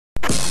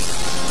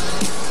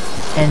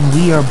And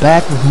we are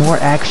back with more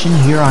action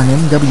here on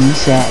MWE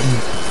Satin.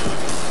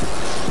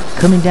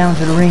 Coming down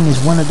to the ring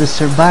is one of the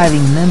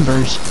surviving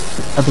members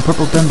of the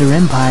Purple Thunder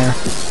Empire,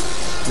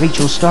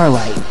 Racheal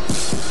Starlight.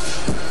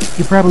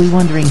 You're probably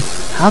wondering,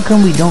 how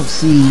come we don't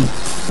see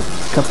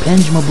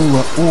Kapenj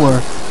Mabula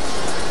or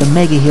the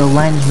Mega Heel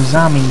Linus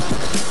Mizami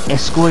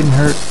escorting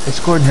her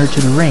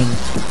to the ring?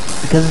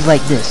 Because it's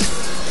like this.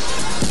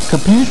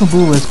 Kapenj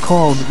Mabula has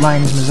called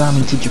Linus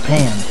Mizami to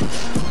Japan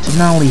to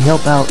not only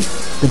help out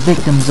the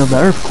victims of the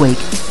earthquake,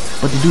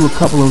 but to do a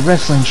couple of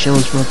wrestling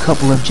shows for a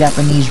couple of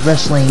Japanese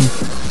wrestling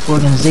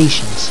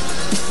organizations.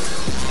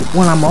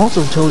 What I'm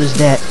also told is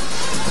that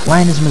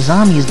Linus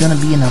Mizami is going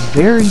to be in a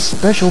very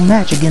special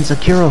match against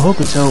Akira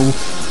Hokuto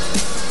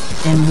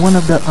in one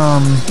of the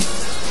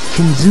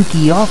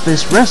Kinzuki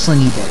Office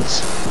wrestling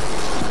events.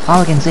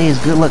 All I can say is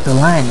good luck to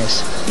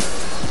Linus.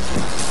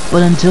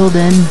 But until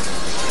then,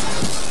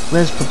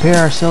 let's prepare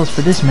ourselves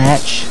for this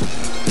match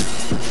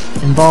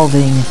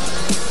involving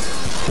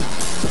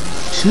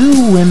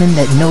two women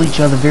that know each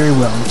other very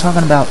well. I'm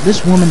talking about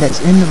this woman that's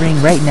in the ring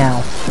right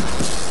now,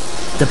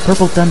 the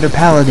Purple Thunder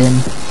Paladin,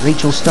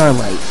 Racheal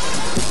Starlight.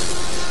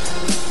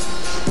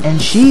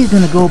 And she's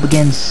gonna go up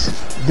against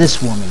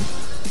this woman.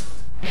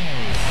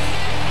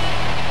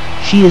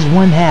 She is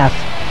one half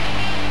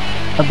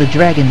of the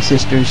Dragon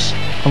Sisters,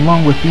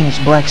 along with Phoenix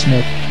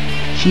Blacksmith.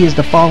 She is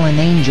the Fallen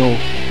Angel.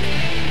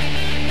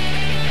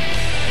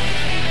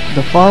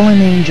 The Fallen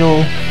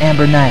Angel,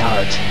 Amber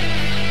Neidhart.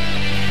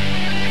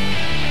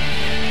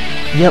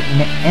 Yep,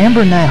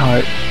 Amber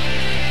Neidhart.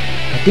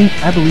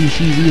 I believe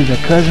she's either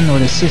the cousin or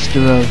the sister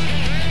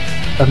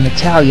of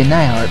Natalia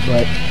Neidhart,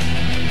 but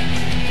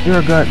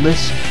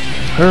irregardless,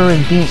 her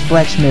and Phoenix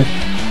Blacksmith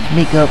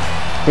make up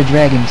the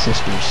Dragon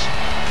Sisters.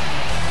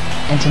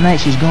 And tonight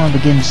she's going up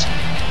against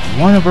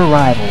one of her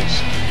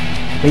rivals,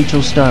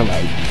 Racheal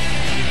Starlight.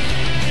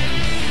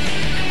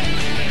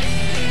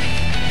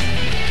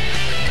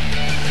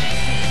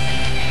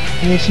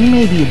 Yeah, she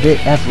may be a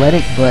bit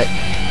athletic, but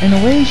in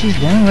a way she's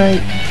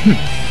downright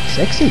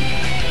sexy.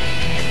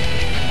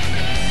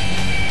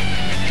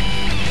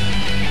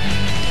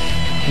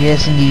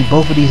 Yes, indeed,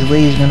 both of these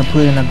ladies are gonna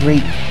put on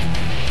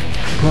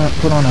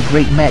a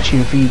great match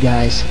here for you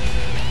guys.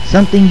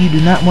 Something you do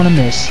not want to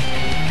miss,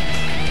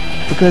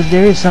 because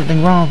there is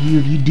something wrong with you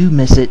if you do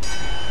miss it.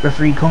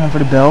 Referee calling for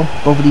the bell.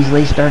 Both of these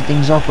ladies start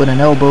things off with an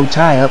elbow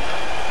tie-up.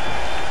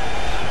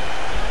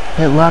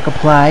 Headlock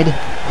applied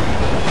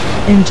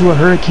into a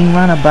Hurricane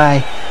Rana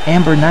by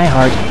Amber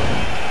Neidhart,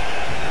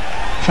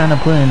 trying to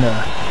put in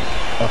a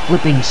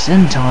flipping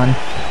senton.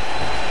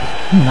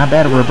 Not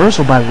bad. A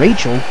reversal by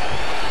Racheal.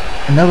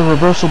 Another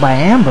reversal by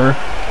Amber.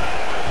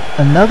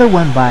 Another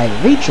one by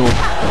Racheal.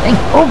 I think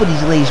both of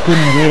these ladies put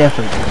in a great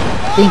effort.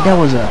 I think that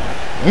was a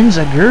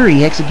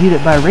enziguri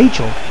executed by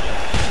Racheal.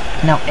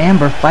 Now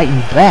Amber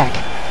fighting back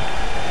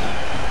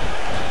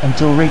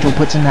until Racheal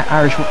puts in that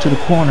Irish whip to the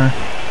corner,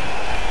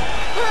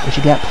 which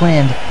she got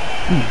planned.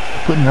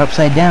 Putting her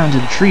upside down to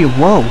the tree of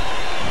woe.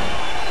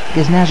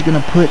 Because now she's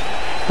gonna put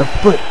the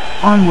foot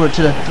onward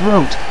to the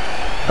throat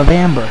of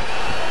Amber.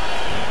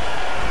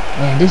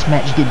 Man, this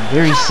match is getting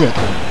very sick.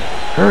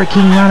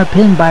 Hurricane Rana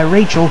pin by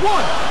Racheal,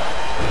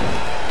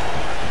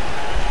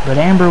 but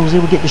Amber was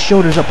able to get the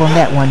shoulders up on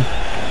that one.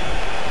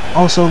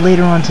 Also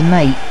later on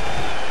tonight,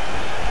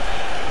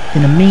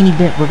 in the main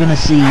event, we're gonna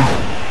see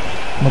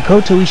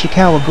Makoto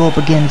Ishikawa go up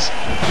against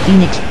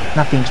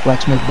not Phoenix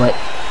Blacksmith, but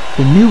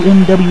the new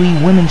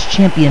MWE Women's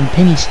Champion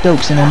Penny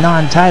Stokes in a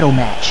non-title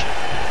match.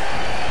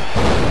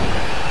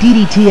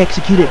 DDT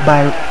executed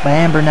by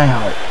Amber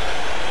Neidhart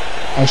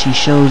as she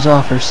shows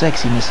off her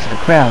sexiness to the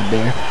crowd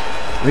there.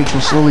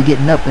 Racheal slowly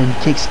getting up and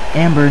kicks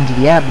Amber into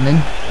the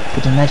abdomen,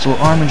 puts a nice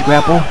little arm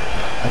grapple,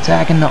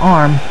 attacking the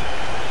arm.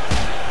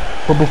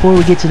 But before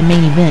we get to the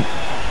main event,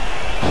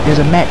 there's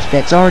a match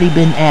that's already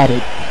been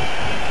added.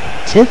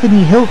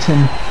 Tiffany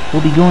Hilton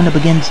will be going up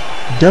against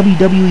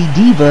WWE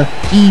Diva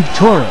Eve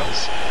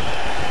Torres.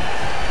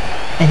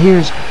 And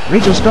here's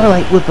Racheal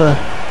Starlight with a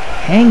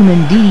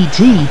Hangman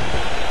DDT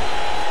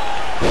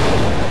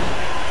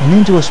and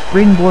into a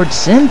springboard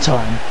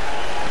senton.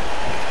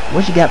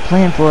 What you got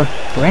planned for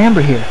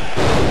Amber here?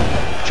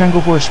 Trying to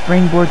go for a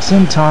springboard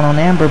senton on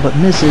Amber, but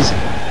misses.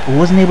 But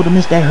wasn't able to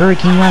miss that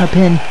Hurricane Rana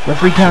pin.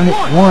 Referee counted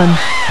 1,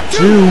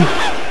 2.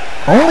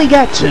 Only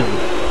got 2.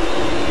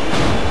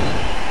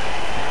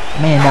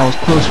 Man, that was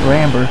close for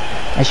Amber,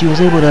 as she was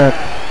able to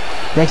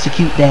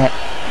execute that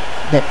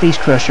face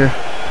crusher.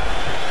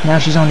 Now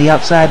she's on the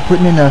outside,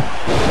 trying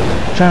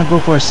to go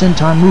for a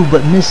senton move,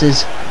 but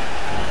misses.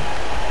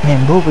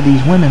 Man, both of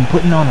these women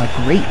putting on a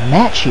great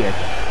match here.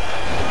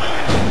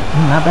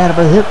 Not bad of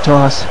a hip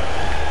toss.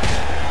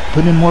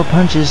 Putting in more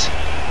punches.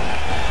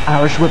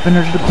 Irish whipping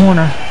her to the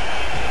corner.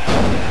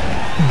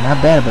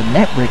 Not bad of a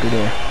neck breaker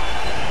there.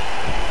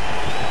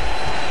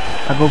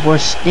 I go for a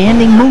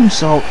standing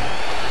moonsault.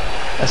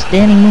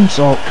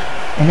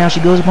 And now she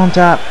goes up on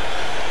top.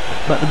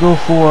 About to go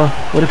for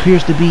what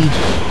appears to be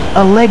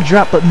a leg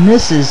drop, but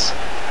misses.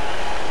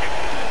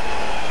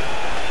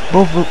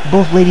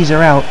 Both ladies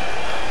are out,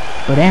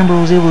 but Amber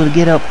was able to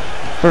get up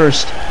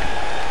first.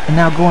 And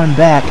now going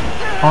back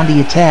on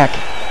the attack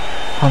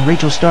on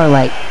Racheal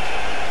Starlight,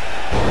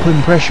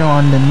 putting pressure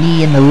on the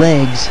knee and the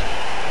legs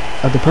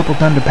of the Purple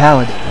Thunder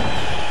Paladin.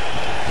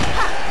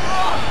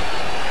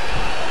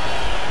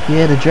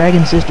 Yeah, the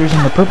Dragon Sisters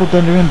and the Purple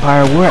Thunder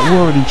Empire were at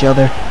war with each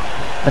other,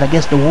 but I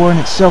guess the war in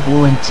itself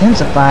will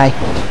intensify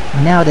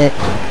now that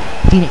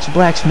Phoenix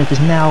Blacksmith is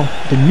now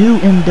the new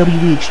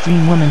MWE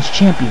Extreme Women's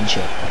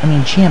Championship.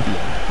 Champion.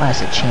 Well, I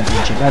said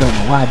championship, I don't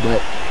know why,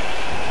 but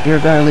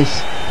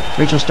regardless,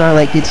 Racheal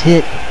Starlight gets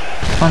hit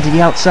onto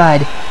the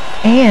outside,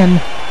 and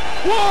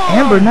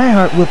Amber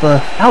Neidhart with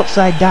a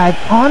outside dive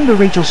onto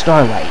Racheal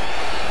Starlight.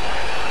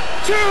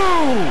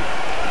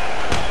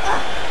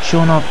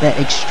 Showing off that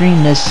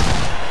extremeness.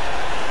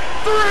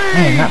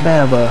 Man, not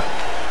bad of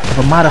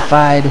a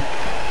modified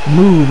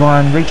move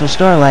on Racheal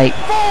Starlight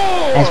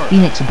as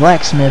Phoenix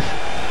Blacksmith,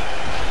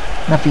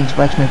 not Phoenix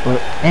Blacksmith, but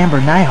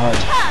Amber Neidhart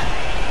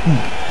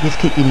gets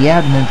kicked to the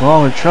abdomen for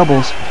all her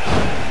troubles.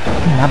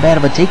 Not bad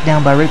of a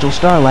takedown by Racheal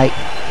Starlight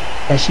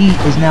as she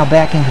is now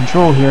back in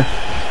control here.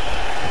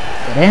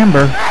 But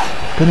Amber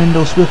putting in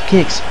those swift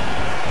kicks.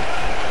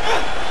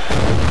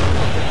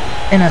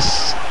 And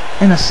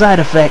a side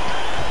effect.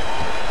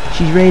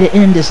 She's ready to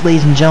end this,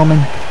 ladies and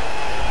gentlemen.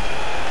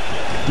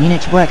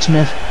 Phoenix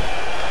Blacksmith,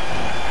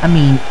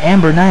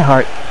 Amber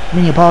Neidhart,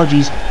 many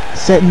apologies,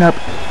 setting up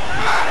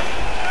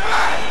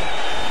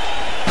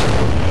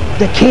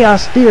the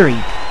Chaos Theory.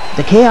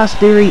 The Chaos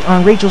Theory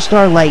on Racheal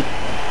Starlight.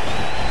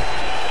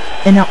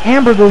 And now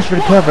Amber goes for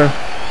the cover.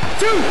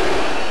 2,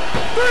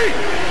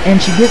 3.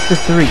 And she gets the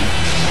 3.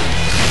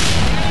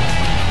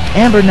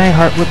 Amber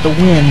Neidhart with the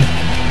win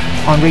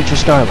on Racheal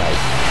Starlight.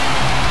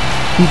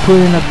 He put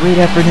in a great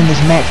effort in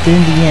this match, but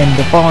in the end,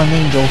 the Fallen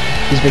Angel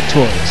is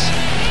victorious.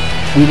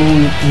 We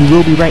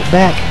will be right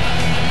back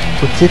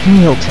with Tiffany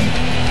Hilton.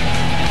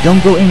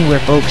 Don't go anywhere,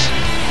 folks,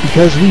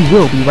 because we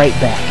will be right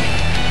back.